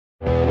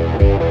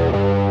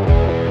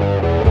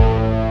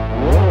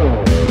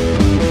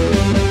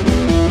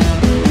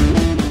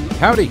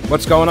Howdy,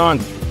 what's going on?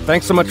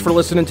 Thanks so much for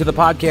listening to the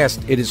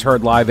podcast. It is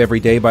heard live every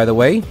day, by the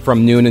way,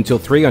 from noon until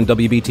 3 on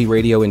WBT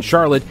Radio in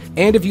Charlotte.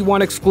 And if you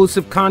want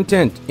exclusive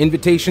content,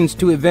 invitations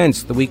to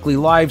events, the weekly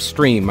live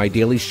stream, my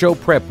daily show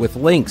prep with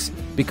links,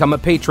 become a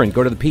patron.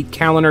 Go to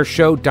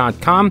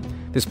thePeteCallenderShow.com.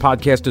 This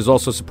podcast is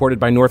also supported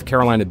by North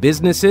Carolina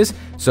businesses,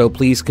 so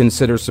please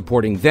consider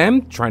supporting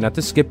them. Try not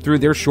to skip through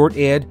their short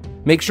ad.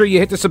 Make sure you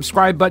hit the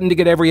subscribe button to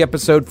get every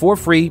episode for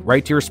free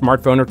right to your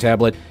smartphone or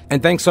tablet.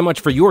 And thanks so much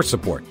for your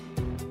support.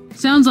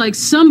 Sounds like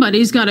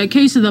somebody's got a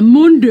case of the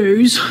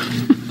Mondays.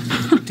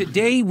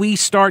 Today we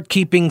start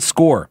keeping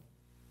score.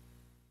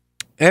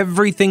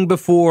 Everything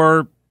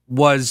before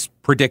was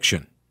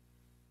prediction.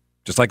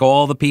 Just like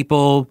all the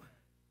people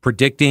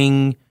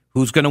predicting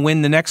who's going to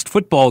win the next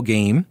football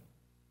game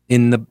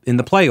in the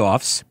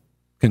playoffs.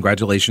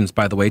 Congratulations,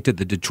 by the way, to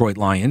the Detroit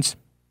Lions.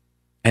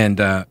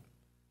 And I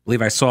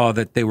believe I saw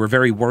that they were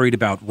very worried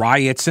about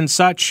riots and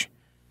such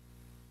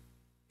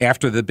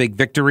after the big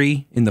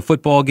victory in the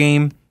football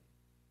game.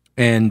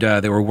 And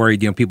they were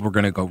worried, people were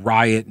going to go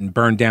riot and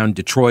burn down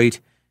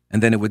Detroit,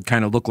 and then it would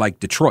kind of look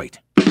like Detroit.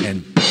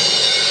 And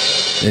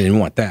they didn't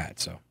want that.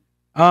 So,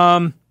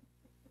 right.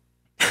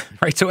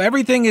 So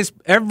everything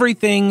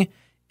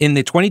in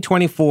the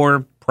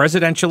 2024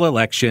 presidential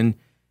election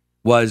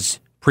was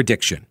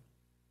prediction.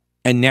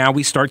 And now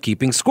we start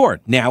keeping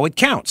score. Now it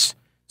counts.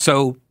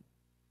 So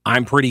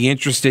I'm pretty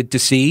interested to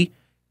see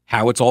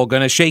how it's all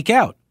going to shake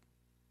out.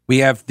 We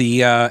have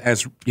the,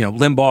 as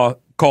Limbaugh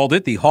called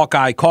it, the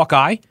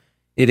Hawkeye.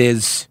 It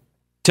is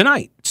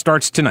tonight. It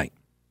starts tonight.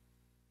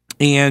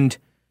 And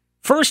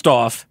first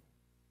off,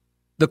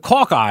 the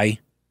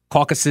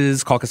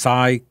Caucasus,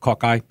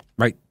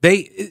 right?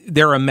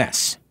 They're a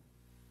mess.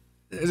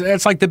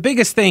 It's like the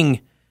biggest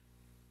thing.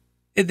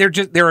 They're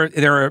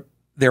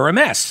a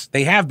mess.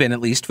 They have been, at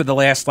least for the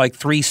last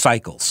 3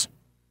 cycles.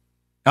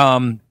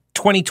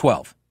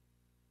 2012,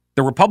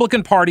 the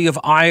Republican Party of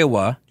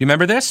Iowa. Do you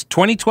remember this?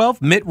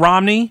 2012, Mitt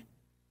Romney,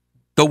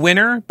 the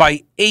winner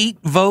by 8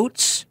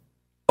 votes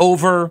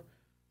over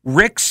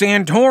Rick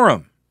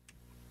Santorum.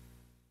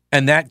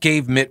 And that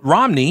gave Mitt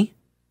Romney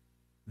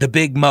the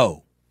Big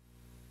Mo,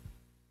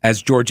 as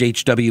George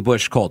H.W.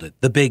 Bush called it,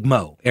 the Big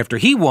Mo, after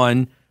he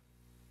won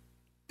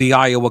the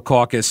Iowa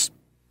caucus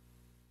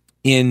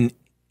in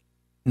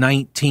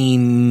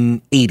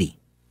 1980.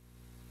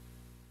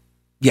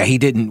 Yeah, he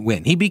didn't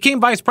win. He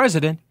became vice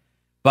president,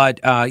 but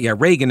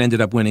Reagan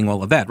ended up winning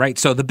all of that, right?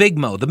 So the Big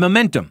Mo, the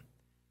momentum.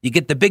 You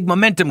get the big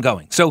momentum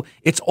going. So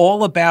it's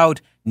all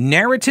about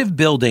narrative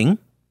building,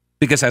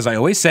 because as I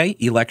always say,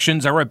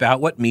 elections are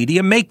about what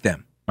media make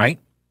them, right?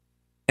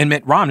 And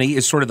Mitt Romney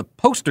is sort of the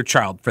poster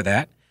child for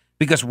that,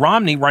 because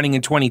Romney running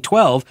in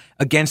 2012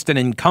 against an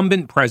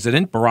incumbent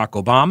president,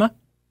 Barack Obama,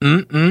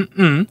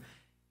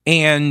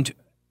 and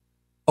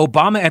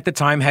Obama at the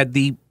time had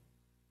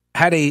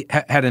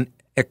an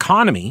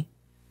economy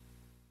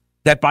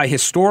that by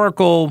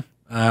historical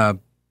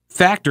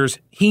factors,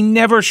 he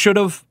never should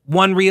have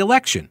won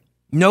re-election.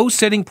 No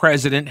sitting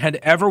president had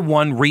ever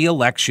won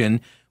re-election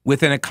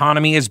with an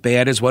economy as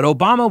bad as what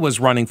Obama was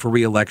running for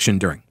re-election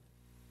during.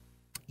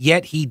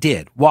 Yet he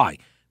did. Why?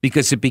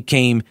 Because it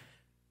became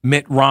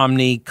Mitt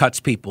Romney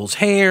cuts people's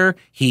hair.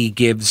 He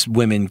gives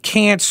women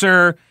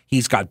cancer.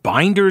 He's got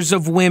binders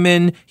of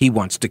women. He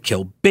wants to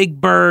kill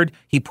Big Bird.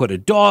 He put a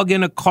dog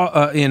in a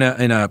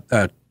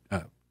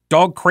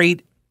dog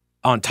crate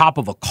on top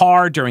of a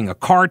car during a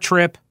car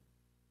trip.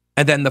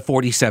 And then the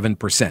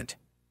 47%,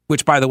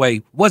 which, by the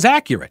way, was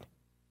accurate.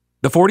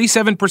 The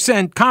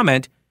 47%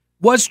 comment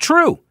was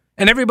true.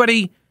 And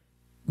everybody,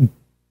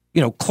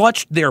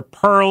 clutched their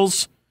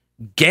pearls,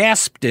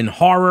 gasped in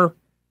horror.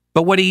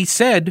 But what he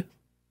said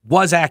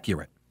was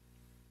accurate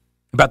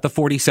about the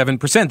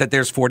 47%, that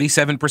there's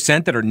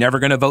 47% that are never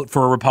going to vote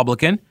for a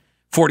Republican,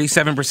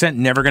 47%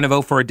 never going to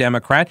vote for a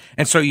Democrat.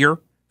 And so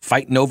you're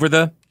fighting over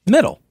the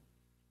middle.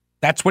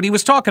 That's what he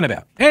was talking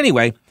about.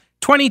 Anyway,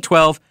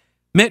 2012,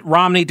 Mitt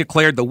Romney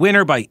declared the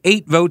winner by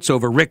 8 votes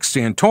over Rick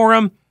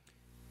Santorum,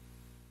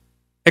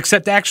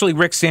 except actually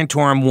Rick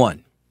Santorum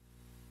won.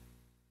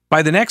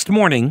 By the next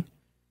morning,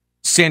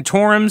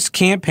 Santorum's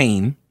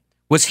campaign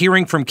was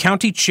hearing from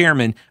county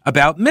chairmen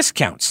about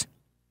miscounts.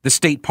 The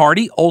state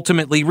party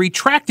ultimately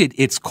retracted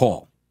its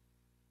call.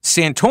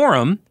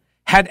 Santorum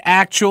had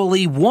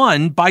actually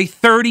won by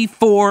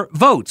 34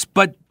 votes,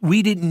 but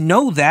we didn't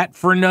know that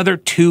for another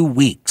 2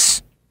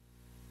 weeks.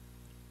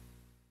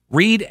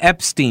 Reed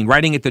Epstein,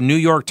 writing at the New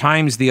York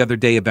Times the other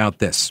day about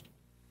this.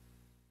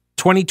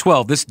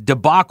 2012, this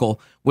debacle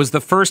was the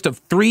first of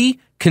 3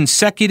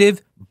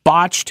 consecutive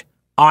botched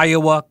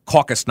Iowa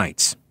caucus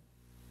nights.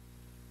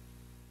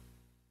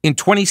 In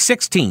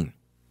 2016,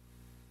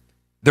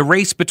 the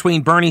race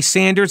between Bernie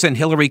Sanders and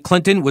Hillary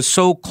Clinton was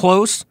so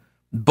close,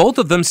 both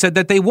of them said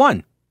that they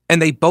won,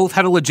 and they both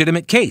had a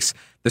legitimate case.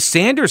 The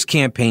Sanders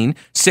campaign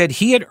said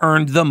he had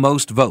earned the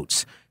most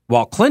votes,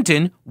 while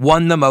Clinton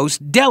won the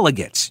most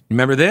delegates.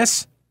 Remember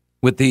this?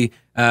 With the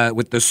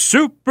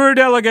super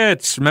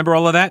delegates. Remember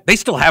all of that? They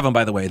still have them,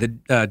 by the way.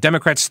 The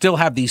Democrats still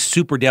have these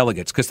super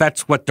delegates because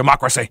that's what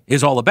democracy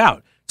is all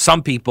about.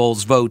 some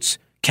people's votes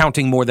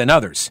counting more than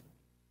others.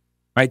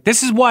 Right?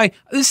 This is why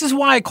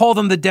I call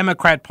them the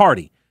Democrat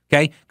Party,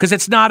 okay? Because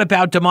it's not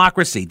about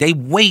democracy. They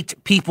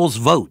weight people's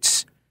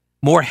votes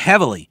more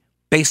heavily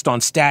based on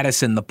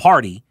status in the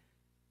party,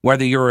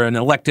 whether you're an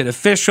elected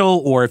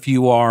official or if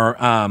you are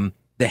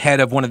the head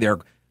of one of their,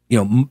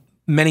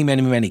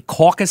 many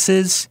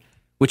caucuses,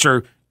 which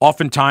are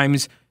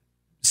oftentimes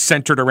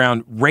centered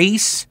around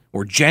race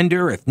or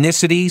gender,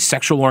 ethnicity,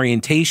 sexual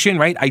orientation,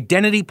 right?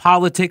 Identity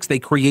politics. They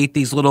create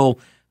these little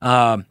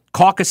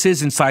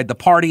caucuses inside the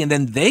party, and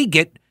then they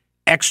get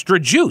extra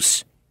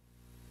juice.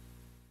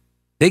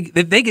 They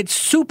get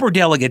super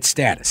delegate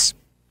status.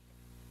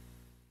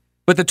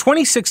 But the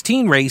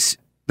 2016 race,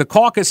 the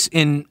caucus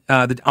on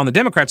the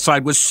Democrat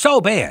side was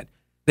so bad,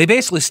 they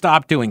basically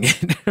stopped doing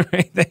it.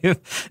 Right?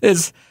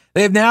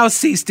 They have now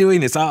ceased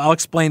doing this. I'll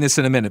explain this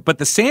in a minute. But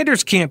the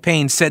Sanders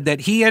campaign said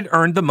that he had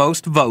earned the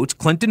most votes.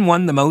 Clinton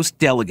won the most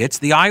delegates.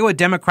 The Iowa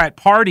Democrat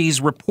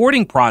Party's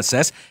reporting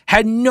process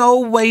had no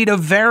way to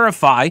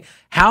verify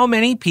how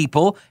many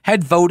people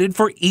had voted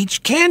for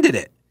each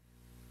candidate.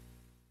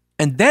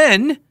 And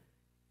then,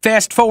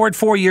 fast forward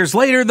 4 years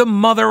later, the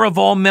mother of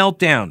all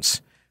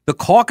meltdowns. The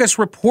caucus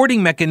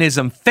reporting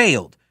mechanism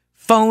failed.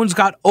 Phones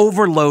got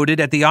overloaded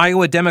at the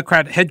Iowa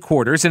Democrat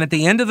headquarters, and at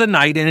the end of the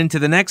night and into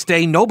the next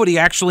day, nobody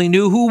actually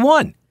knew who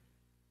won.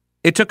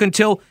 It took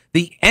until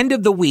the end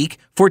of the week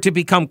for it to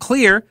become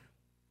clear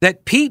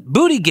that Pete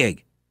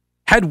Buttigieg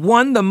had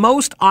won the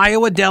most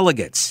Iowa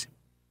delegates.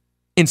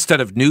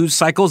 Instead of news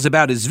cycles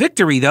about his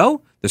victory,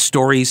 though, the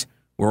stories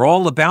were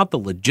all about the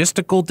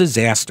logistical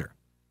disaster.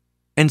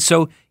 And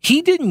so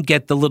he didn't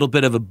get the little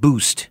bit of a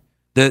boost,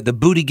 the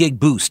Buttigieg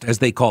boost, as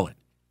they call it.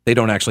 They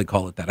don't actually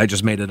call it that. I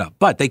just made it up.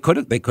 But they could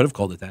have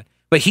called it that.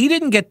 But he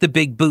didn't get the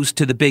big boost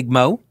to the big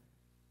mo,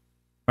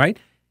 right?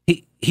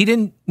 He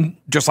didn't,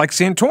 just like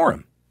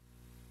Santorum.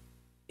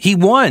 He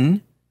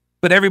won,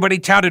 but everybody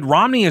touted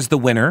Romney as the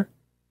winner.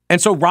 And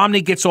so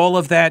Romney gets all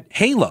of that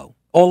halo,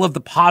 all of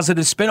the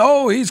positive spin.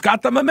 Oh, he's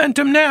got the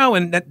momentum now.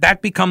 And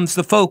that becomes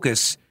the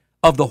focus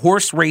of the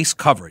horse race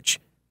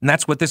coverage. And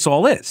that's what this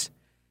all is.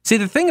 See,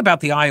 the thing about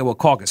the Iowa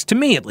caucus, to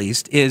me at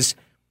least, is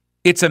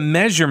it's a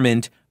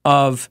measurement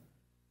of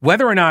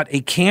whether or not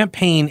a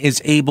campaign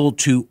is able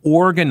to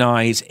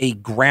organize a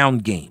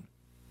ground game.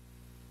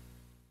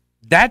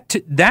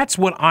 That's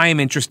what I'm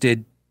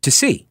interested to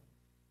see.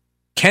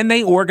 Can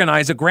they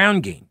organize a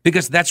ground game?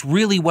 Because that's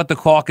really what the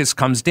caucus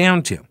comes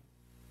down to.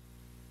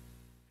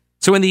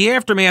 So in the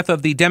aftermath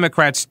of the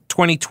Democrats'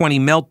 2020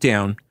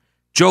 meltdown,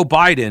 Joe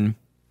Biden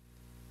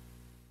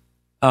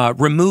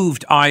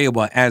removed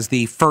Iowa as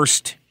the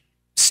first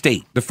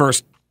state, the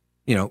first,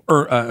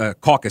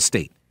 caucus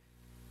state.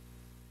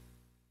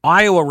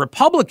 Iowa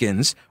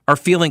Republicans are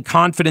feeling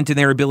confident in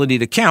their ability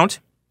to count,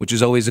 which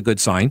is always a good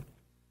sign.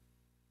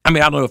 I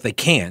mean, I don't know if they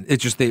can.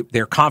 It's just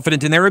they're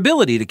confident in their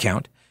ability to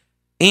count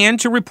and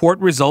to report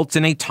results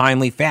in a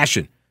timely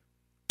fashion.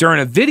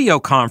 During a video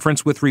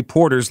conference with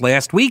reporters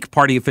last week,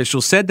 party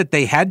officials said that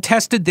they had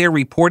tested their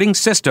reporting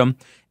system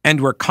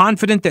and were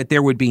confident that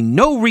there would be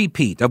no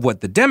repeat of what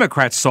the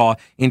Democrats saw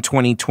in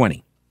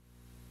 2020.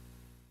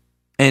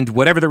 And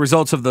whatever the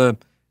results of the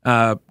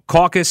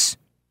caucus,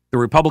 the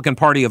Republican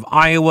Party of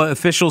Iowa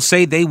officials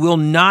say they will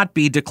not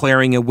be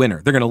declaring a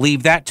winner. They're going to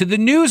leave that to the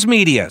news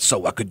media. So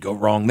what could go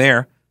wrong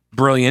there?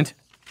 Brilliant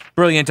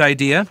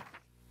idea.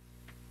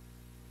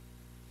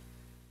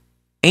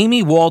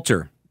 Amy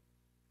Walter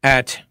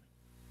at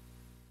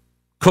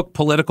Cook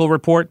Political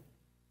Report,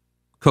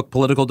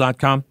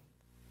 cookpolitical.com.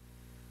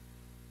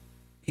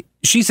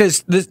 She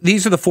says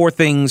these are the four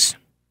things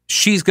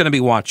she's going to be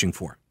watching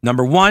for.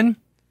 Number one,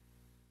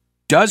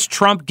 does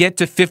Trump get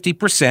to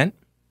 50%?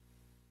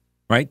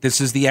 Right?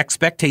 This is the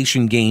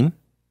expectation game,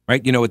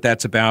 right? You know what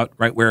that's about,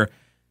 right? Where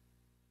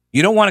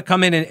you don't want to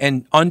come in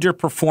and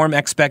underperform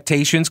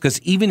expectations,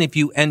 because even if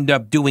you end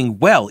up doing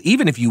well,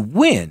 even if you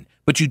win,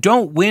 but you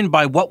don't win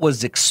by what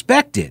was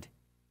expected,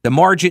 the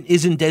margin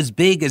isn't as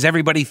big as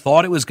everybody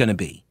thought it was going to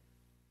be,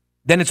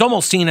 then it's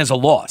almost seen as a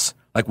loss.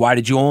 Like, why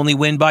did you only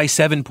win by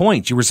 7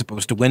 points? You were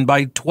supposed to win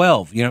by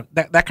 12,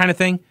 that kind of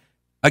thing.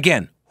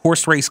 Again,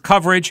 horse race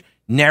coverage,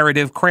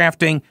 narrative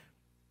crafting.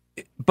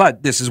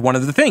 But this is one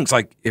of the things,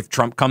 like if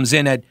Trump comes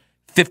in at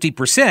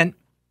 50%,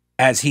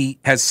 as he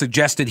has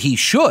suggested he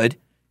should,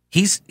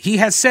 he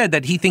has said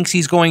that he thinks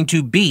he's going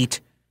to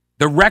beat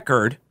the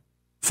record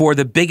for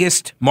the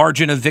biggest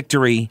margin of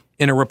victory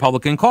in a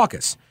Republican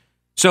caucus.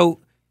 So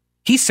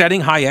he's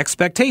setting high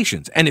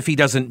expectations. And if he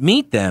doesn't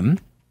meet them,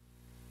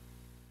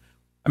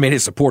 I mean,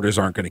 his supporters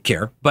aren't going to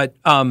care, but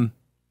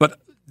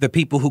the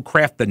people who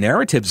craft the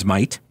narratives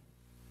might.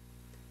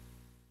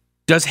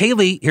 Does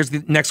Haley, here's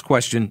the next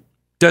question.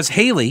 Does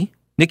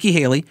Nikki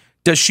Haley,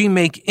 does she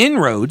make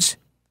inroads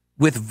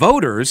with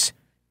voters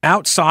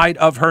outside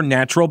of her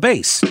natural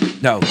base?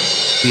 No.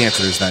 The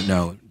answer is that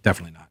no,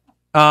 definitely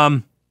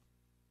not.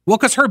 Well,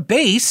 because her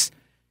base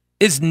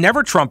is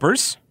never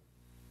Trumpers,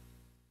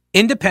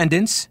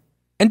 independents,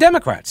 and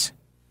Democrats.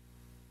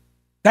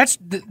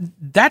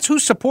 That's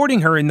who's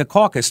supporting her in the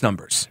caucus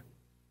numbers,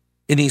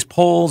 in these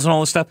polls and all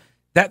this stuff.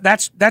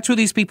 That's who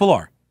these people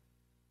are.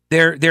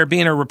 They're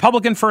being a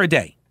Republican for a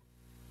day.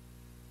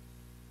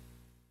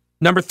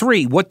 Number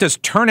 3, what does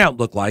turnout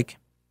look like?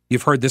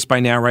 You've heard this by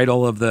now, right?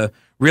 All of the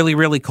really,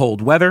 really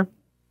cold weather.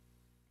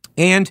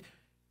 And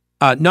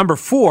number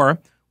 4,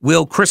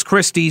 will Chris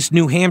Christie's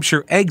New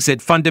Hampshire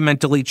exit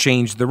fundamentally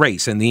change the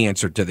race? And the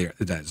answer to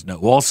that is no.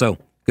 Also,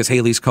 because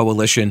Haley's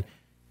coalition,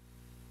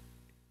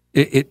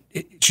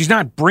 she's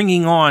not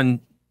bringing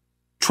on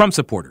Trump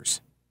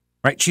supporters,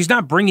 right? She's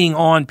not bringing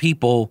on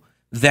people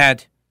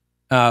that,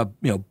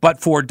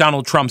 but for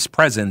Donald Trump's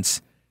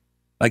presence,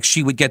 like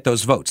she would get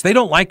those votes. They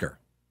don't like her.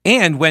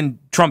 And when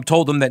Trump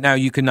told them that now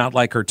you could not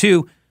like her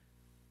too,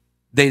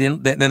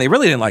 then they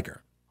really didn't like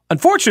her.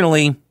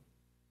 Unfortunately,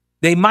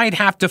 they might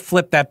have to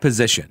flip that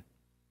position.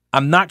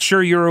 I'm not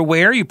sure you're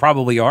aware. You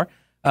probably are.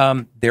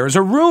 There's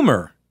a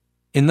rumor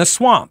in the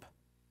swamp.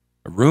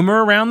 A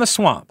rumor around the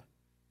swamp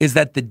is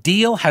that the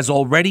deal has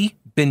already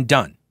been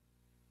done.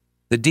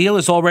 The deal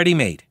is already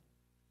made.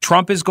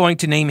 Trump is going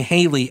to name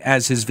Haley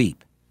as his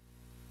Veep.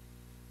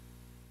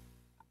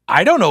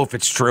 I don't know if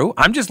it's true.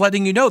 I'm just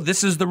letting you know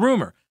this is the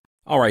rumor.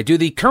 All right. Do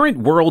the current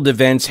world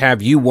events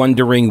have you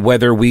wondering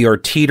whether we are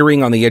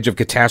teetering on the edge of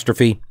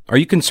catastrophe? Are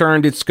you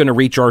concerned it's going to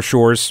reach our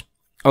shores?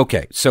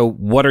 Okay. So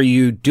what are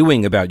you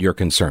doing about your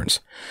concerns?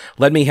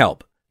 Let me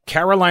help.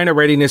 Carolina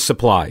Readiness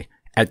Supply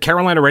at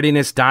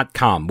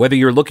carolinareadiness.com. Whether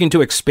you're looking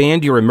to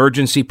expand your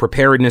emergency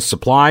preparedness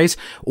supplies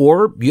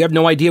or you have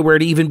no idea where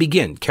to even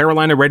begin,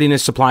 Carolina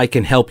Readiness Supply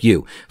can help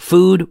you.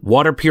 Food,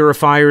 water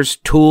purifiers,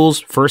 tools,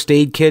 first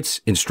aid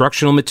kits,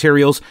 instructional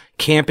materials,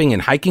 camping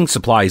and hiking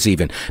supplies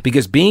even,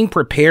 because being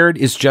prepared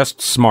is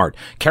just smart.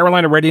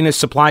 Carolina Readiness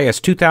Supply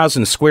has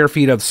 2,000 square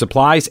feet of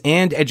supplies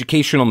and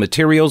educational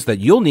materials that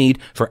you'll need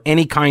for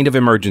any kind of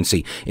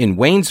emergency. In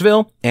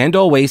Waynesville and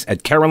always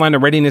at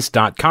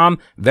carolinareadiness.com,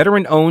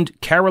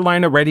 veteran-owned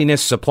Carolina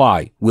Readiness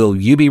Supply. Will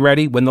you be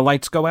ready when the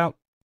lights go out?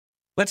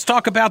 Let's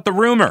talk about the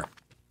rumor.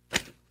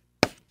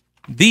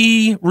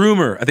 The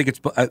rumor. I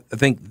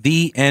think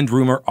the and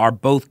rumor are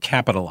both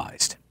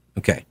capitalized.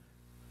 Okay.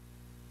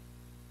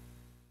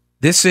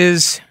 This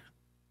is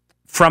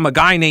from a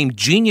guy named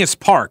Genius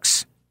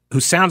Parks, who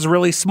sounds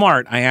really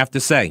smart, I have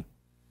to say.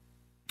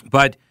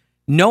 But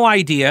no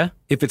idea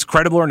if it's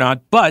credible or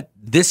not, but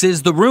this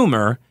is the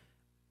rumor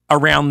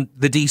around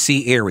the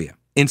D.C. area,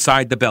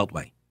 inside the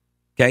Beltway.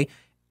 Okay?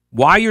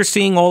 Why you're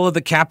seeing all of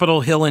the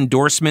Capitol Hill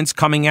endorsements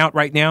coming out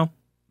right now?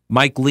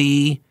 Mike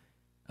Lee,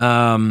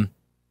 I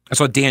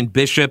saw Dan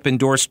Bishop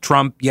endorse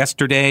Trump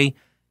yesterday.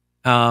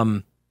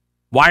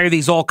 Why are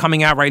these all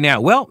coming out right now?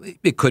 Well,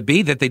 it could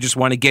be that they just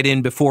want to get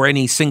in before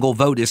any single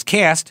vote is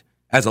cast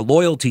as a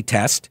loyalty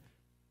test,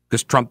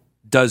 because Trump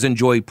does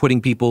enjoy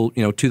putting people,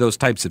 to those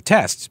types of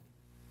tests.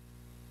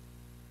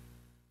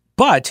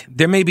 But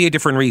there may be a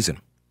different reason.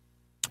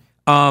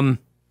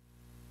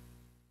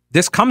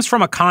 This comes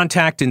from a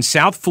contact in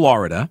South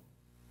Florida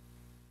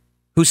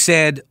who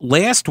said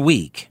last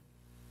week,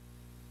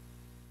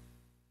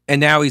 and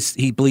now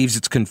he believes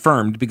it's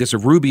confirmed because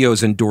of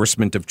Rubio's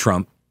endorsement of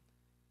Trump,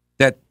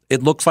 that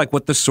it looks like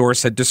what the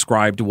source had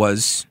described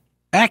was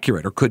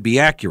accurate or could be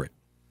accurate.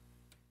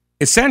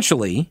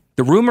 Essentially,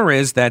 the rumor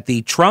is that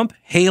the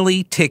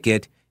Trump-Haley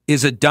ticket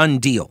is a done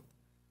deal.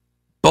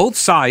 Both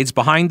sides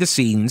behind the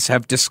scenes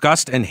have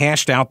discussed and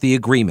hashed out the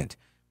agreement.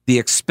 The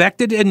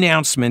expected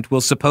announcement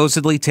will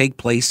supposedly take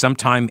place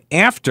sometime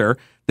after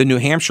the New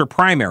Hampshire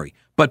primary,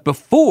 but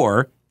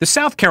before the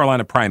South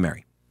Carolina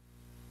primary.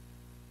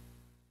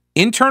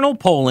 Internal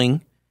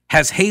polling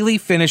has Haley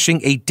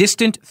finishing a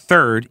distant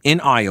third in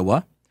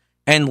Iowa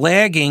and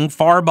lagging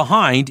far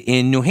behind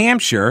in New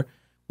Hampshire,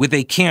 with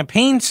a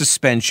campaign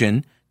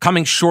suspension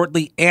coming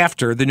shortly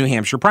after the New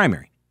Hampshire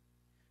primary.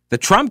 The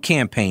Trump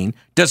campaign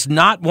does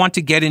not want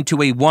to get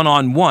into a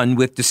one-on-one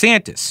with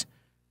DeSantis.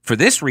 For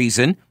this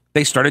reason,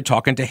 they started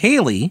talking to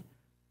Haley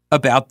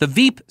about the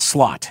Veep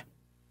slot.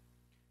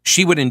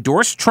 She would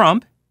endorse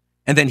Trump,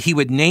 and then he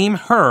would name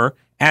her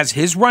as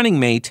his running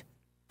mate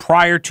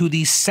prior to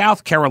the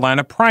South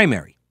Carolina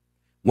primary.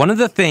 One of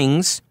the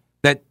things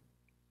that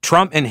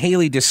Trump and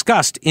Haley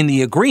discussed in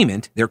the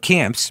agreement, their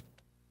camps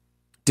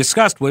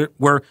discussed,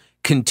 were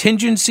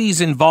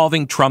contingencies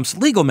involving Trump's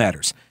legal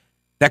matters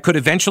that could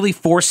eventually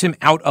force him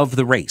out of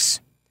the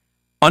race.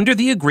 Under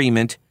the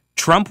agreement,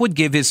 Trump would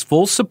give his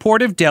full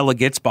support of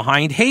delegates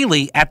behind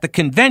Haley at the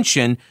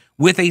convention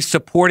with a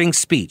supporting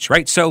speech,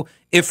 right? So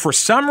if for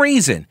some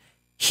reason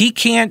he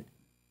can't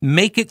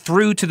make it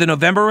through to the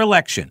November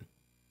election,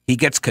 he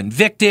gets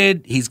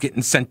convicted, he's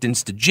getting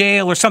sentenced to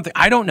jail or something,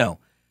 I don't know.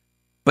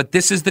 But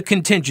this is the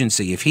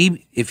contingency. If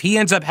he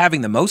ends up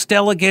having the most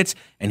delegates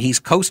and he's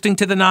coasting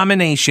to the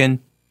nomination,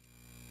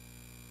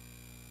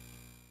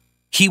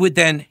 he would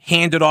then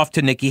hand it off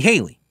to Nikki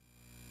Haley.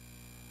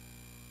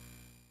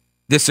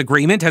 This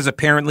agreement has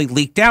apparently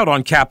leaked out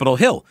on Capitol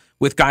Hill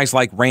with guys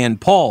like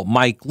Rand Paul,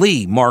 Mike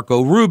Lee,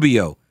 Marco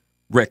Rubio,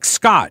 Rick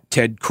Scott,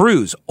 Ted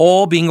Cruz,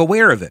 all being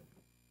aware of it.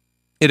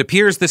 It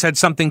appears this had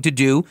something to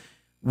do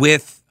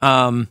with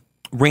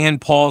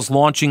Rand Paul's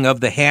launching of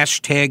the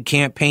hashtag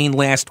campaign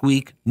last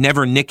week,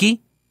 Never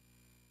Nikki,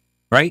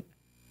 right?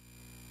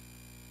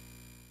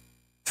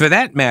 For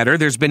that matter,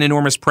 there's been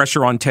enormous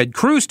pressure on Ted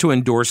Cruz to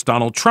endorse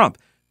Donald Trump.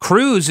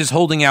 Cruz is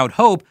holding out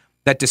hope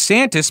that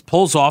DeSantis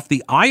pulls off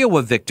the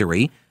Iowa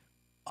victory.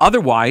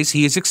 Otherwise,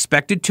 he is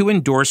expected to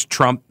endorse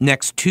Trump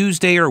next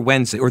Tuesday or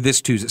Wednesday, or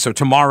this Tuesday, so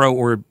tomorrow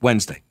or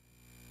Wednesday.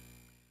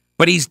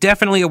 But he's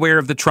definitely aware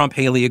of the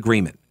Trump-Haley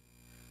agreement.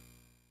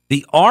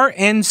 The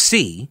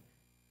RNC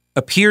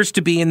appears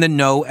to be in the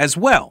know as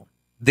well.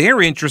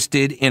 They're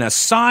interested in a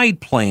side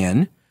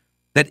plan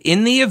that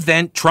in the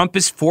event Trump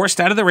is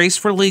forced out of the race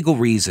for legal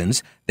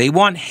reasons, they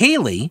want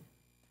Haley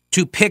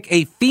to pick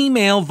a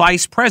female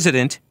vice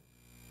president,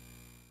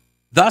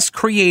 thus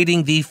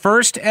creating the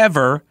first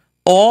ever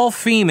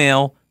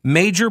all-female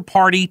major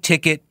party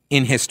ticket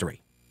in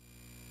history.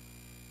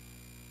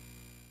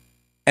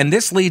 And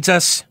this leads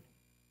us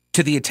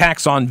to the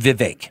attacks on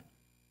Vivek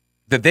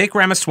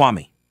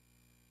Ramaswamy,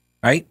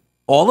 right?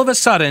 All of a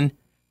sudden,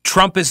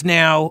 Trump is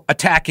now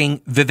attacking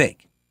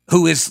Vivek,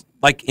 who is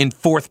like in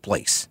fourth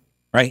place,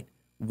 right?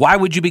 Why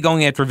would you be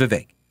going after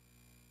Vivek?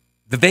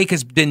 Vivek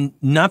has been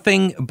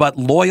nothing but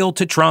loyal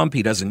to Trump.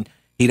 He doesn't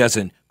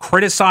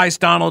criticize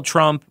Donald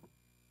Trump.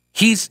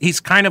 He's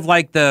kind of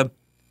like the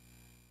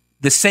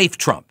safe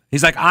Trump.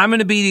 He's like, I'm going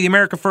to be the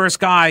America First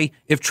guy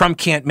if Trump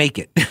can't make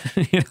it.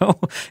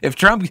 If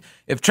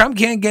Trump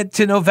can't get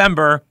to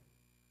November,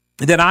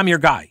 then I'm your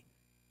guy,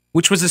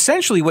 which was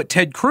essentially what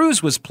Ted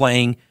Cruz was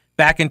playing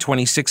back in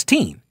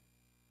 2016,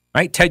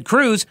 right? Ted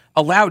Cruz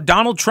allowed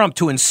Donald Trump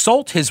to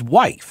insult his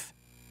wife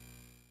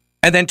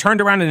and then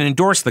turned around and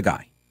endorsed the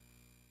guy.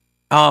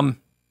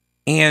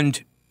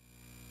 And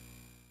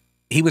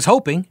he was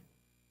hoping,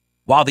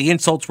 while the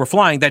insults were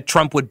flying, that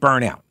Trump would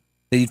burn out.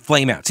 They'd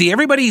flame out. See,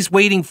 everybody's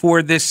waiting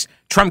for this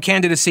Trump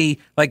candidacy,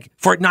 like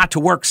for it not to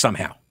work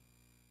somehow.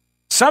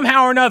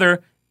 Somehow or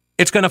another,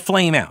 it's going to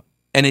flame out.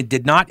 And it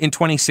did not in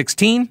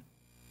 2016.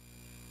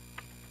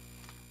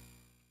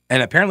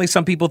 And apparently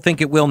some people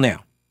think it will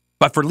now,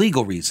 but for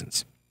legal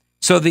reasons.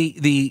 So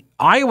the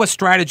Iowa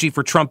strategy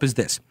for Trump is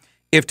this.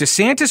 If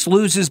DeSantis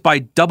loses by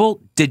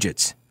double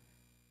digits,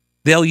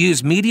 they'll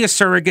use media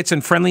surrogates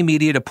and friendly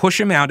media to push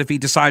him out if he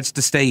decides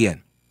to stay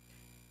in.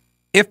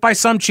 If by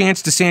some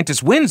chance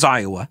DeSantis wins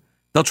Iowa,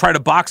 they'll try to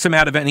box him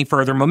out of any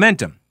further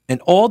momentum. And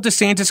all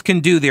DeSantis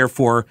can do,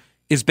 therefore,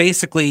 is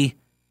basically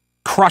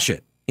crush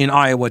it in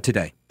Iowa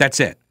today. That's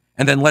it.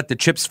 And then let the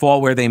chips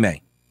fall where they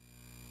may.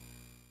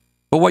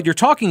 But what you're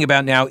talking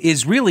about now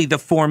is really the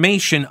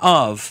formation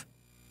of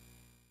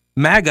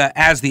MAGA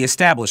as the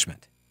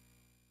establishment,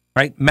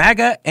 right?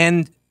 MAGA,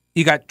 and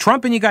you got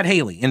Trump and you got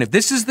Haley. And if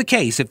this is the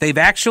case, if they've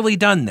actually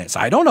done this,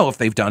 I don't know if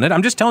they've done it.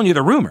 I'm just telling you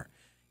the rumor.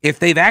 If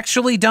they've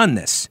actually done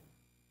this,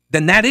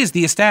 then that is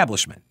the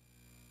establishment.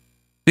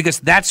 Because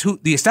that's who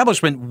the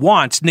establishment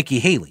wants, Nikki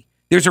Haley.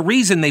 There's a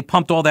reason they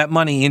pumped all that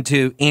money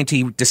into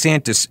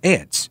anti-DeSantis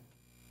ads.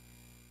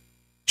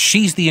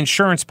 She's the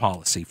insurance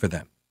policy for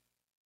them.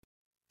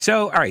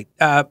 So, all right.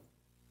 Well,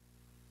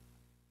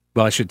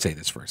 I should say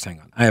this first.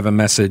 Hang on. I have a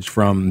message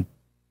from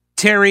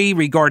Terry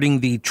regarding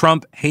the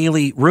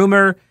Trump-Haley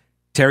rumor.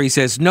 Terry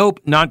says,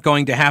 nope, not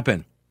going to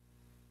happen.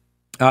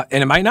 And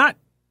it might not.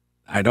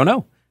 I don't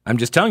know. I'm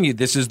just telling you,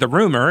 this is the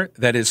rumor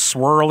that is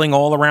swirling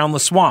all around the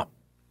swamp.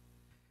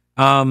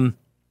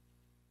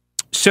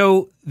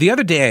 So the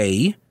other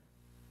day,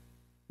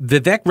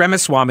 Vivek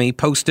Ramaswamy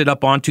posted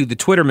up onto the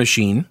Twitter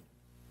machine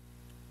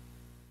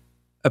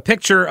a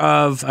picture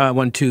of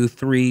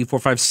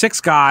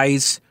 6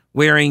 guys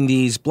wearing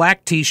these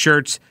black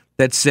T-shirts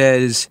that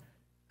says,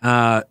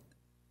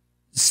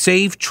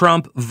 Save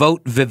Trump,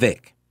 vote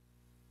Vivek.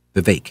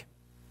 Vivek.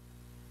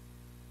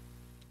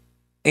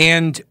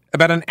 And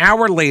about an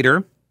hour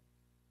later,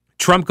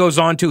 Trump goes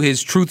on to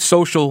his Truth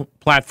Social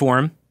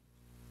platform,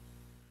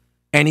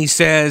 and he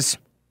says,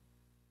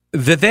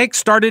 Vivek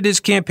started his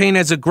campaign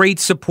as a great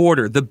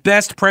supporter, the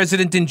best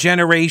president in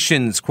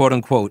generations, quote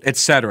unquote,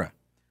 etc.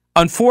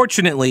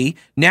 Unfortunately,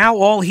 now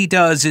all he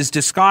does is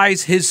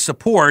disguise his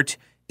support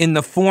in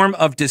the form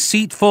of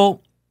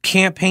deceitful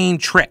campaign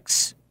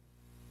tricks.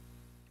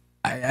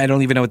 I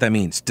don't even know what that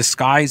means.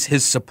 Disguise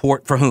his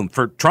support for whom?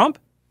 For Trump?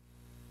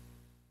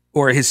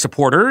 Or his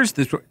supporters?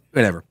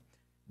 Whatever.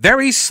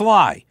 Very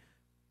sly.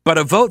 But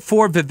a vote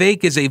for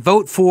Vivek is a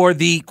vote for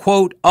the,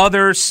 quote,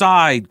 other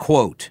side,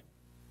 quote.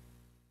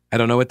 I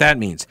don't know what that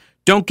means.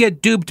 Don't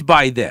get duped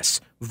by this.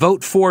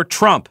 Vote for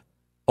Trump.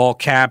 All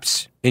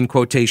caps, in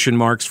quotation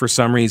marks for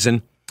some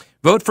reason.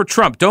 Vote for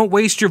Trump. Don't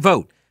waste your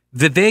vote.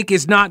 Vivek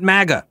is not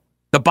MAGA.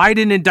 The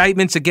Biden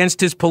indictments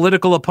against his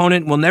political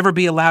opponent will never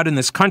be allowed in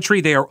this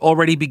country. They are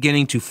already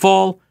beginning to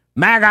fall.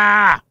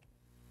 MAGA!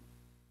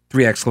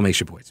 3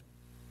 exclamation points.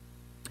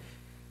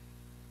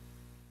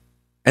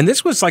 And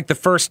this was like the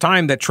first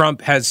time that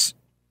Trump has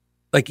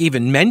like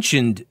even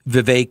mentioned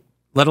Vivek,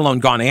 let alone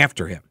gone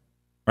after him,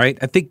 right?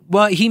 I think,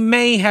 well, he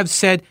may have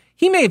said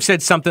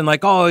something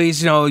like, oh,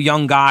 he's, a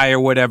young guy or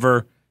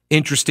whatever,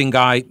 interesting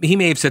guy. He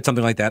may have said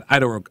something like that.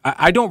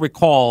 I don't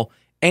recall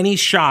any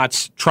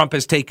shots Trump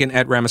has taken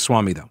at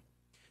Ramaswamy, though.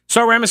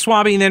 So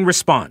Ramaswamy then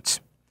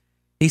responds.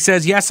 He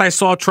says, yes, I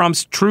saw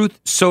Trump's Truth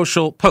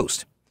Social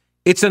post.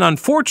 It's an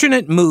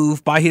unfortunate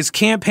move by his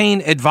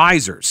campaign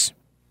advisors.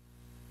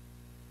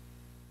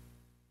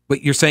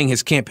 But you're saying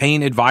his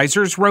campaign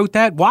advisors wrote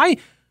that? Why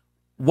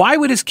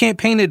would his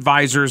campaign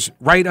advisors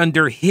write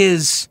under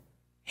his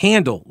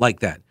handle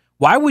like that?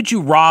 Why would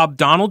you rob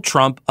Donald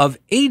Trump of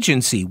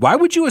agency? Why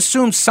would you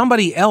assume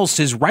somebody else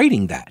is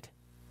writing that?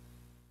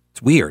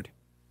 It's weird.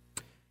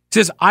 It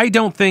says, I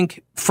don't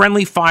think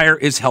friendly fire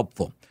is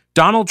helpful.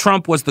 Donald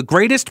Trump was the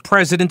greatest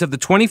president of the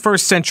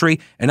 21st century,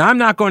 and I'm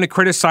not going to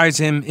criticize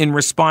him in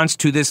response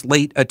to this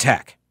late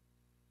attack.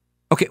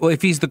 Okay, well,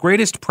 if he's the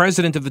greatest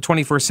president of the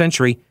 21st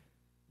century,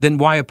 then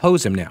why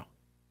oppose him now?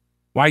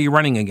 Why are you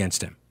running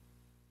against him?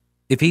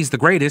 If he's the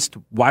greatest,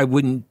 why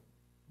would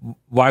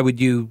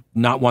you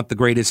not want the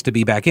greatest to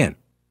be back in?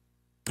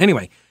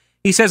 Anyway,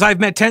 he says, I've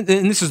met 10,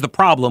 and this is the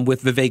problem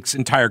with Vivek's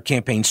entire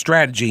campaign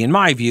strategy, in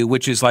my view,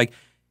 which is like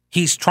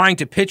he's trying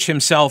to pitch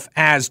himself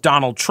as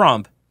Donald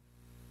Trump,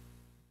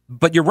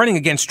 but you're running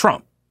against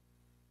Trump.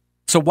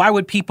 So why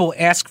would people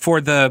ask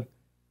for the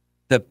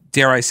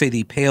dare I say,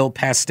 the pale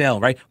pastel,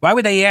 right? Why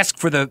would they ask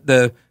for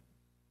the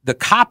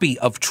copy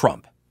of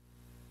Trump?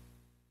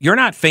 You're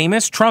not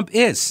famous. Trump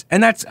is.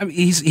 And that's, I mean,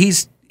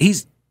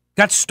 he's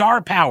got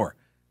star power.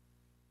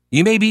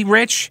 You may be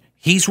rich.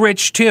 He's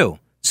rich too.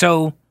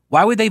 So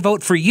why would they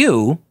vote for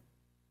you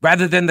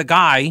rather than the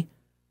guy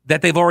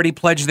that they've already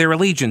pledged their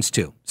allegiance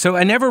to? So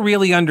I never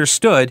really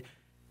understood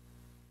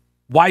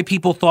why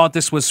people thought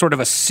this was sort of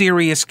a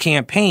serious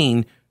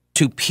campaign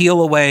to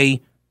peel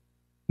away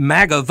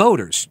MAGA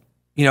voters,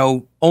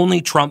 only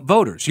Trump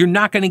voters. You're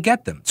not going to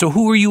get them. So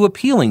who are you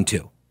appealing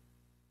to?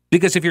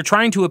 Because if you're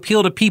trying to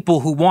appeal to people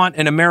who want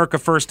an America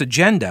First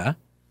agenda,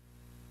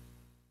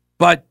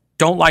 but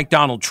don't like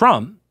Donald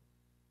Trump,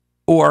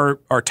 or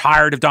are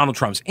tired of Donald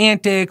Trump's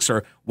antics,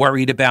 or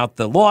worried about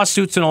the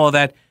lawsuits and all of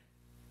that,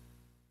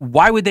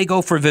 why would they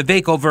go for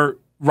Vivek over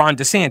Ron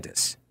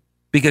DeSantis?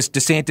 Because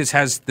DeSantis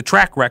has the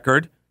track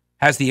record,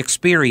 has the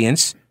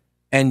experience,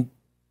 and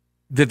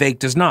Vivek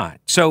does not.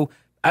 So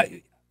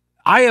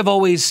I have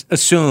always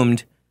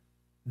assumed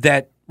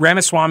that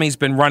Ramaswamy's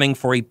been running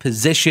for a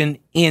position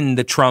in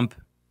the Trump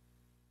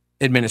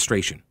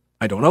administration.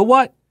 I don't know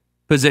what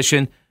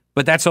position,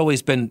 but that's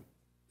always been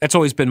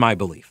my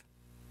belief.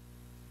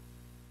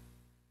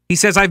 He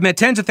says, I've met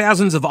tens of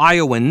thousands of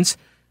Iowans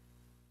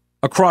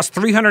across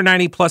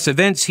 390 plus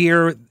events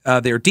here.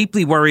 They're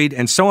deeply worried,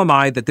 and so am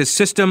I, that this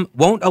system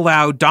won't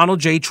allow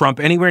Donald J. Trump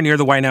anywhere near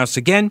the White House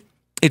again.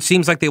 It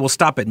seems like they will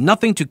stop at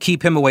nothing to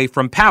keep him away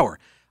from power.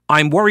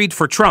 I'm worried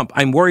for Trump.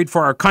 I'm worried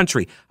for our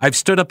country. I've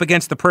stood up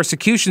against the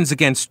persecutions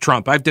against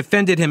Trump. I've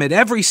defended him at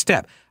every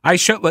step.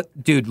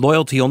 Dude,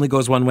 loyalty only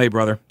goes one way,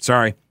 brother.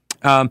 Sorry.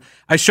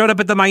 I showed up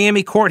at the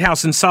Miami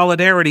courthouse in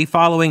solidarity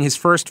following his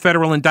first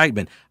federal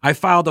indictment. I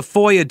filed a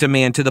FOIA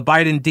demand to the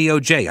Biden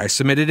DOJ. I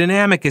submitted an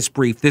amicus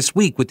brief this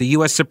week with the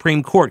U.S.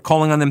 Supreme Court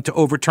calling on them to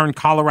overturn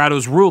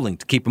Colorado's ruling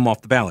to keep him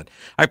off the ballot.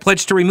 I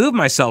pledged to remove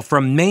myself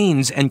from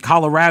Maine's and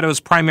Colorado's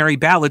primary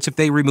ballots if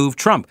they remove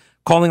Trump,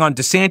 calling on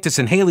DeSantis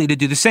and Haley to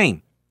do the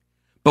same.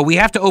 But we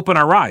have to open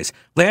our eyes.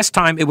 Last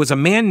time it was a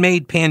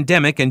man-made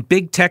pandemic and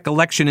big tech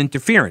election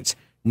interference.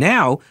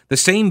 Now, the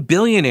same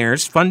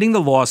billionaires funding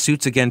the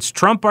lawsuits against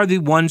Trump are the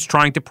ones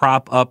trying to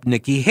prop up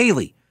Nikki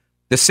Haley.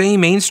 The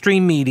same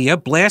mainstream media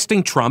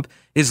blasting Trump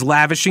is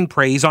lavishing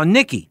praise on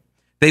Nikki.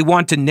 They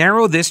want to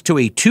narrow this to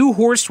a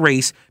two-horse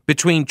race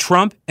between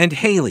Trump and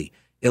Haley,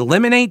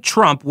 eliminate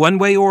Trump one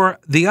way or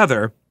the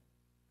other,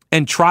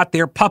 and trot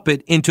their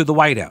puppet into the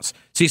White House.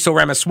 See, so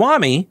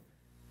Ramaswamy,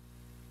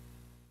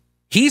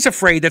 he's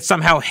afraid that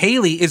somehow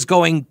Haley is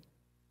going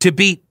to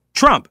beat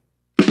Trump.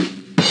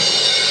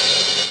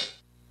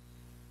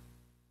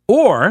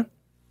 Or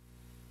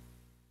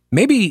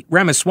maybe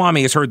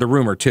Ramaswamy has heard the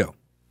rumor too.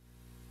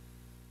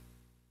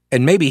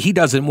 And maybe he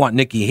doesn't want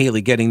Nikki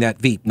Haley getting that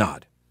Veep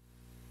nod.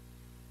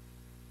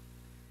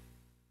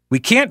 We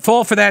can't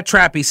fall for that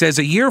trap, he says.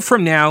 A year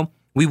from now,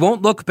 we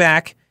won't look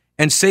back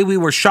and say we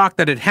were shocked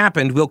that it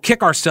happened. We'll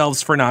kick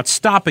ourselves for not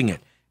stopping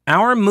it.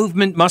 Our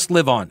movement must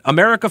live on.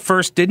 America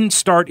First didn't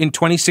start in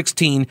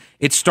 2016.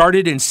 It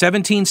started in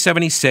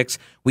 1776.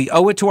 We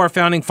owe it to our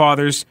founding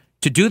fathers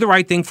to do the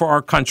right thing for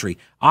our country.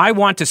 I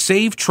want to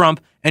save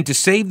Trump and to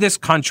save this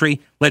country.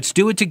 Let's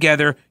do it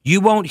together.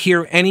 You won't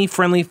hear any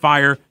friendly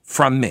fire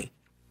from me.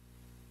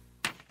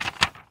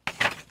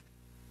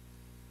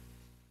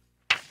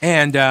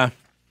 And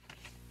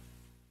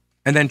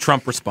then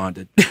Trump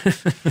responded.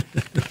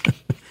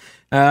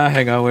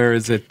 Hang on, where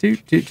is it? There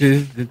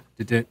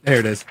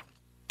it is.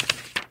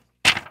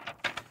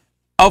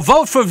 A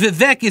vote for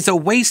Vivek is a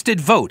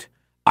wasted vote.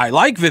 I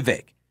like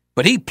Vivek,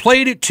 but he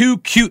played it too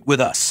cute with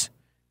us.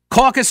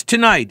 Caucus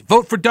tonight.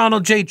 Vote for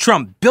Donald J.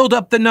 Trump. Build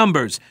up the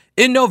numbers.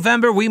 In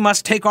November, we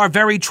must take our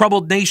very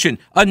troubled nation,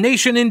 a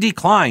nation in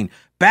decline,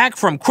 back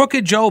from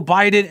crooked Joe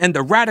Biden and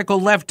the radical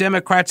left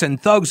Democrats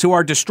and thugs who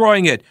are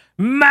destroying it.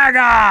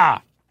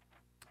 MAGA!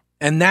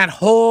 And that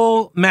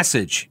whole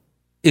message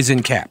is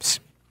in caps.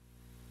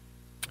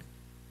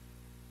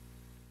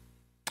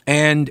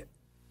 And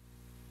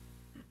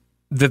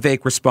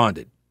Vivek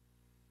responded.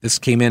 This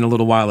came in a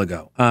little while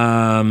ago.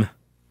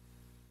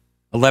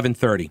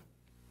 11:30.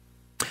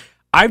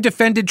 I've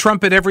defended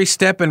Trump at every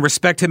step and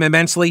respect him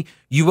immensely.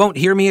 You won't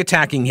hear me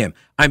attacking him.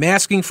 I'm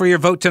asking for your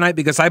vote tonight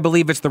because I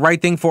believe it's the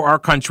right thing for our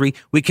country.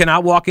 We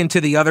cannot walk into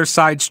the other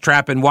side's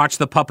trap and watch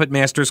the puppet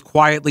masters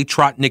quietly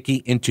trot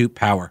Nikki into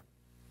power.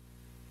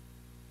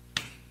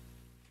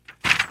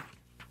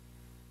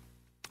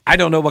 I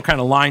don't know what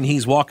kind of line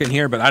he's walking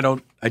here, but I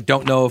don't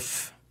know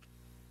if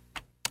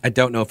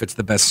it's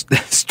the best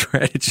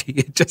strategy.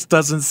 It just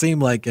doesn't seem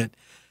like it.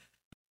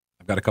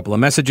 I've got a couple of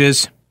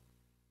messages.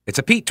 It's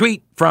a Pete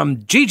tweet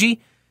from Gigi.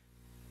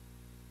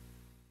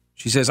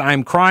 She says,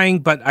 I'm crying,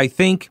 but I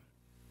think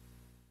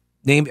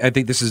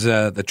this is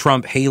the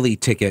Trump-Haley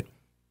ticket,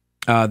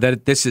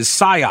 that this is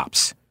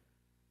PSYOPs.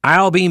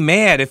 I'll be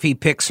mad if he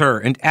picks her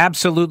and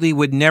absolutely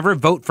would never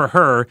vote for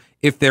her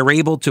if they're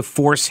able to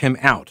force him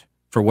out,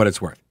 for what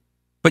it's worth.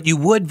 But you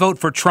would vote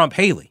for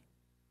Trump-Haley,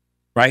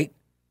 right?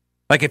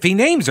 Like if he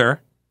names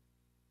her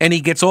and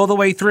he gets all the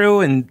way through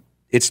and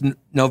it's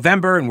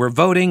November and we're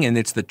voting and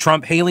it's the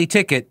Trump-Haley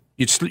ticket,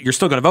 you're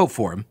still going to vote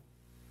for him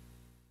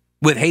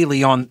with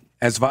Haley on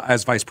as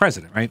vice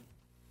president, right?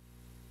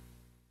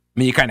 I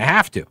mean, you kind of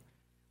have to,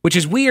 which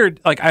is weird.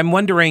 Like, I'm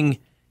wondering,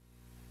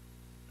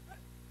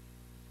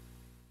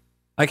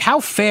 like, how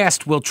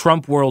fast will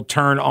Trump world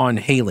turn on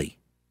Haley?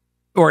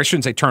 Or I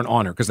shouldn't say turn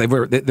on her because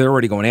they're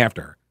already going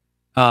after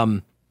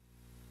her.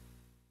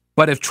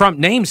 But if Trump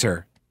names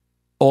her,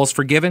 all's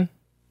forgiven.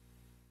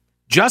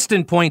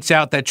 Justin points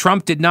out that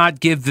Trump did not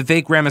give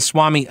Vivek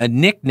Ramaswamy a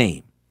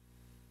nickname.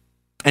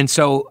 And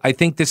so I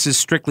think this is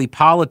strictly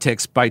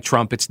politics by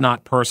Trump. It's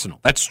not personal.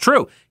 That's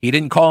true. He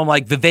didn't call him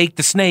like Vivek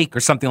the Snake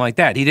or something like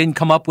that. He didn't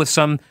come up with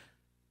some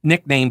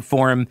nickname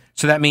for him.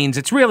 So that means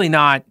it's really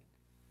not,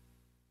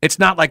 it's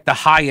not like the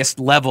highest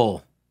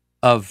level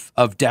of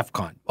DEF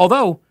CON.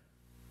 Although,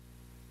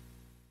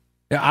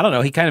 I don't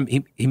know,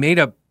 he made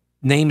up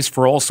names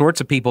for all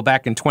sorts of people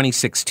back in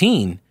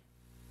 2016.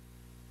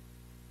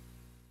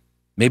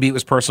 Maybe it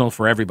was personal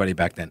for everybody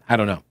back then. I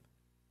don't know.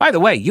 By the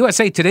way,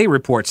 USA Today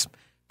reports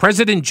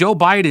President Joe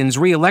Biden's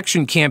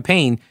re-election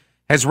campaign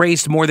has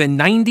raised more than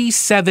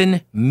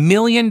 $97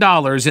 million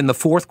in the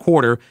fourth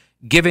quarter,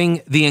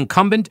 giving the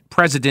incumbent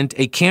president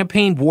a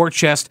campaign war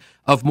chest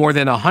of more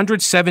than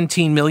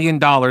 $117 million,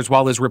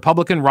 while his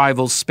Republican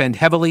rivals spend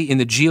heavily in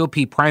the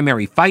GOP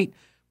primary fight.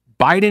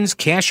 Biden's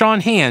cash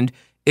on hand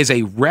is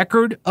a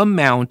record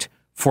amount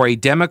for a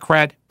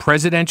Democrat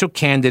presidential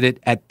candidate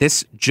at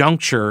this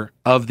juncture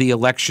of the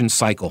election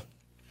cycle.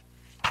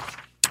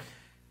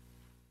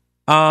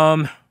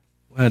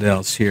 What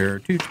else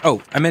here?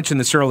 Oh, I mentioned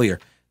this earlier.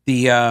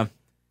 The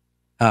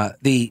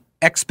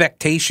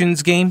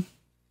expectations game.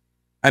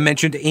 I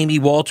mentioned Amy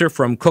Walter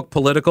from Cook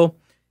Political,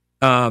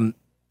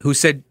 who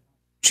said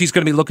she's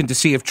going to be looking to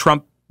see if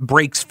Trump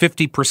breaks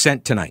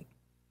 50% tonight.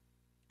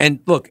 And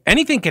look,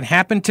 anything can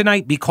happen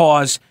tonight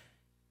because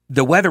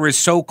the weather is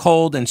so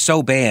cold and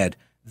so bad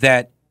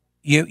that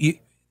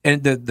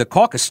the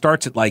caucus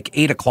starts at like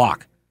 8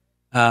 o'clock,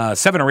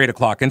 7 or 8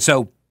 o'clock. And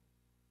so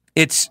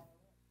it's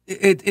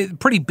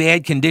pretty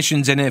bad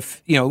conditions. And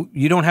if,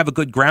 you don't have a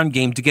good ground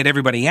game to get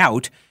everybody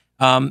out,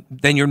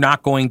 then you're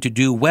not going to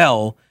do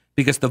well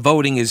because the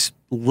voting is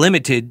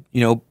limited,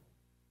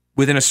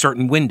 within a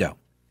certain window.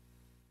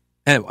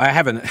 And I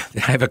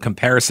have a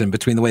comparison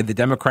between the way the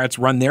Democrats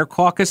run their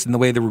caucus and the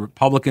way the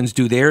Republicans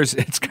do theirs.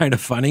 It's kind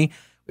of funny.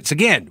 It's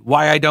again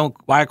why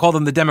I call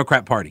them the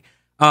Democrat Party.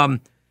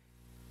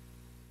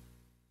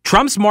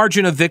 Trump's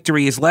margin of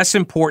victory is less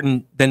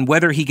important than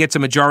whether he gets a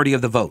majority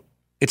of the vote.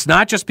 It's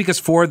not just because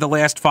 4 of the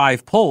last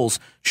 5 polls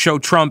show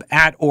Trump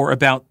at or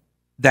about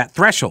that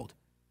threshold.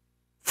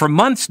 For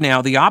months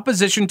now, the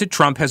opposition to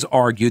Trump has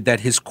argued that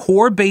his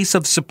core base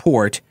of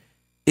support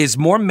is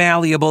more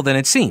malleable than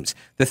it seems.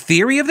 The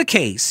theory of the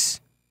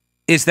case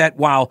is that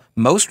while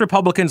most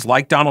Republicans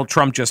like Donald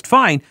Trump just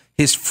fine,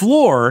 his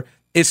floor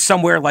is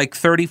somewhere like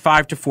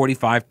 35 to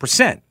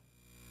 45%,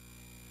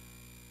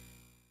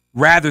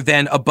 rather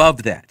than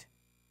above that.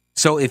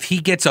 So if he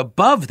gets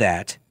above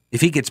that,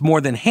 if he gets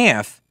more than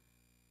half,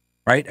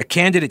 right, a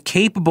candidate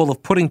capable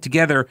of putting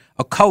together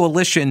a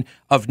coalition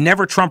of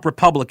never Trump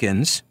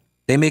Republicans,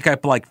 they make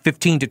up like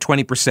 15 to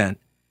 20%.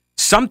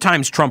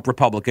 Sometimes Trump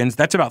Republicans,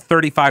 that's about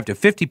 35 to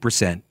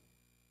 50%,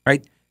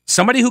 right?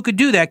 Somebody who could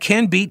do that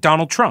can beat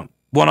Donald Trump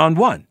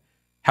one-on-one.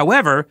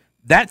 However,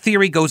 that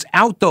theory goes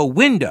out the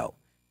window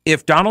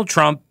if Donald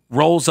Trump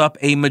rolls up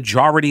a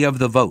majority of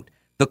the vote.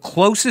 The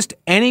closest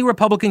any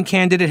Republican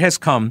candidate has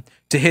come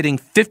to hitting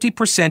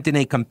 50% in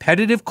a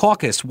competitive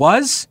caucus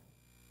was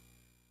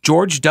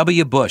George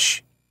W.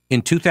 Bush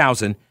in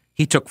 2000.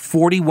 He took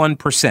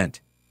 41%,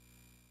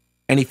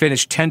 and he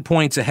finished 10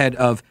 points ahead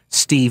of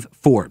Steve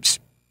Forbes.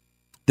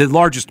 The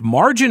largest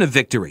margin of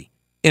victory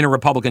in a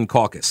Republican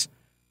caucus,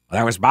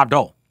 that was Bob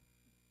Dole.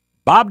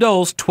 Bob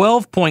Dole's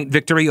 12-point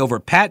victory over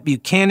Pat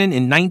Buchanan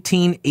in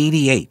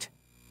 1988.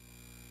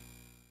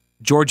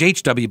 George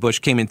H.W. Bush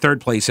came in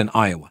third place in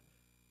Iowa,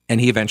 and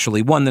he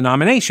eventually won the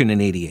nomination in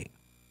 88.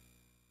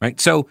 Right?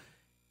 So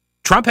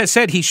Trump has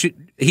said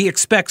he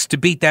expects to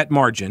beat that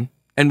margin,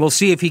 and we'll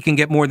see if he can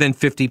get more than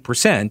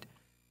 50%.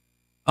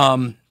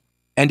 And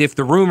if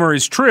the rumor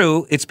is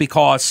true, it's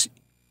because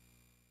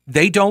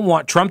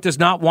Trump does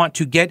not want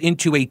to get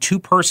into a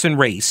two-person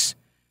race.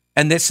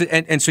 And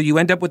so you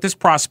end up with this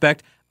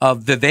prospect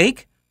of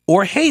Vivek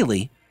or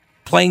Haley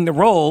playing the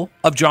role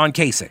of John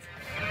Kasich,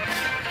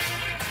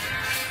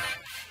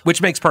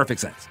 which makes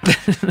perfect sense,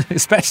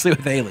 especially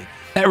with Haley.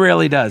 That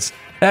really does.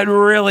 That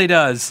really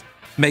does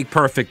make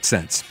perfect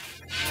sense.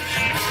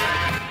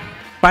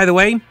 By the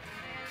way,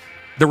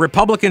 the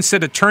Republicans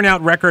set a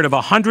turnout record of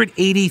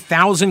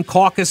 180,000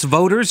 caucus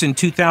voters in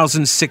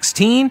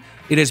 2016.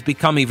 It has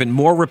become even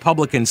more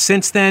Republican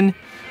since then.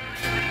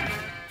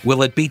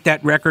 Will it beat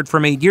that record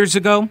from 8 years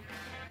ago?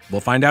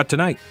 We'll find out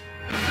tonight.